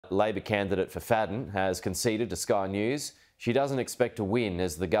Labor candidate for Fadden has conceded to Sky News she doesn't expect to win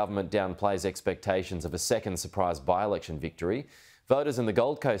as the government downplays expectations of a second surprise by-election victory. Voters in the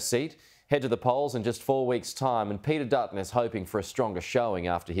Gold Coast seat head to the polls in just 4 weeks' time, and Peter Dutton is hoping for a stronger showing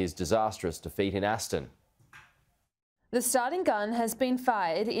after his disastrous defeat in Aston. The starting gun has been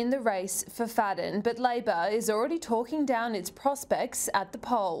fired in the race for Fadden, but Labor is already talking down its prospects at the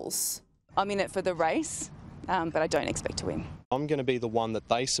polls. I'm in it for the race, but I don't expect to win. I'm going to be the one that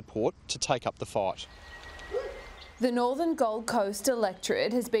they support to take up the fight. The Northern Gold Coast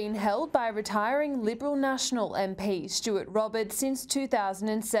electorate has been held by retiring Liberal National MP Stuart Roberts since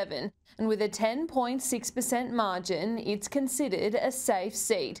 2007, and with a 10.6% margin, it's considered a safe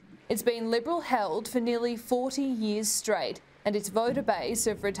seat. It's been Liberal held for nearly 40 years straight, and its voter base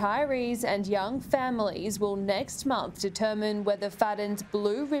of retirees and young families will next month determine whether Fadden's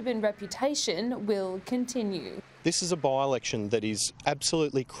blue ribbon reputation will continue. This is a by-election that is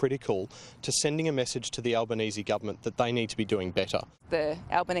absolutely critical to sending a message to the Albanese government that they need to be doing better. The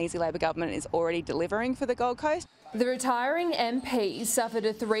Albanese Labor government is already delivering for the Gold Coast. The retiring MP suffered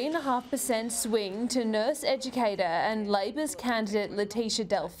a 3.5% swing to nurse educator and Labor's candidate Letitia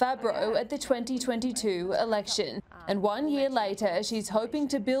Del Fabro at the 2022 election. And 1 year later, she's hoping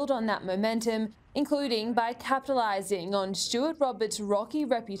to build on that momentum, including by capitalising on Stuart Roberts' rocky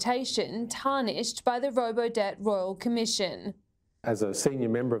reputation tarnished by the Robo-Debt Royal Commission. As a senior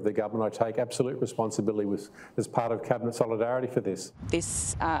member of the government, I take absolute responsibility as part of Cabinet solidarity for this.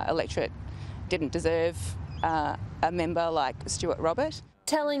 This electorate didn't deserve a member like Stuart Robert.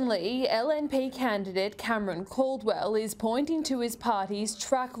 Tellingly, LNP candidate Cameron Caldwell is pointing to his party's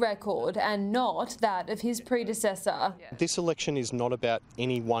track record and not that of his predecessor. This election is not about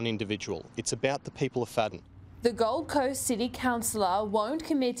any one individual, it's about the people of Fadden. The Gold Coast City Councillor won't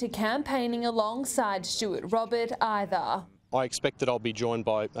commit to campaigning alongside Stuart Robert either. I expect that I'll be joined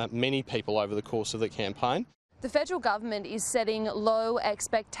by many people over the course of the campaign. The federal government is setting low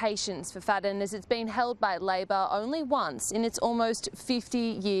expectations for Fadden as it's been held by Labor only once in its almost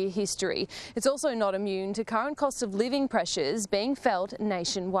 50-year history. It's also not immune to current cost of living pressures being felt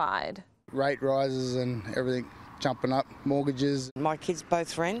nationwide. Rate rises and everything jumping up, mortgages. My kids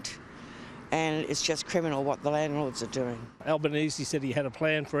both rent, and it's just criminal what the landlords are doing. Albanese said he had a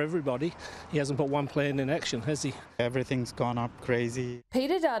plan for everybody. He hasn't put one plan in action, has he? Everything's gone up crazy.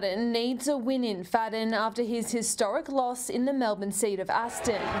 Peter Dutton needs a win in Fadden after his historic loss in the Melbourne seat of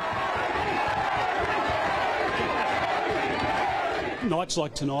Aston. Nights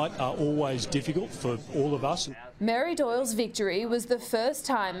like tonight are always difficult for all of us. Mary Doyle's victory was the first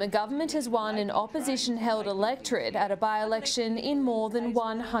time a government has won an opposition-held electorate at a by-election in more than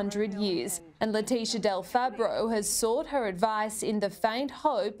 100 years. And Letitia Del Fabro has sought her advice in the faint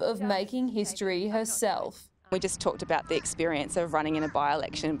hope of making history herself. We just talked about the experience of running in a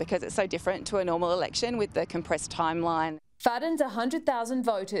by-election because it's so different to a normal election with the compressed timeline. Fadden's 100,000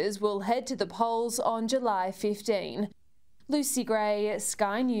 voters will head to the polls on July 15. Lucy Gray,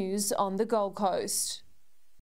 Sky News on the Gold Coast.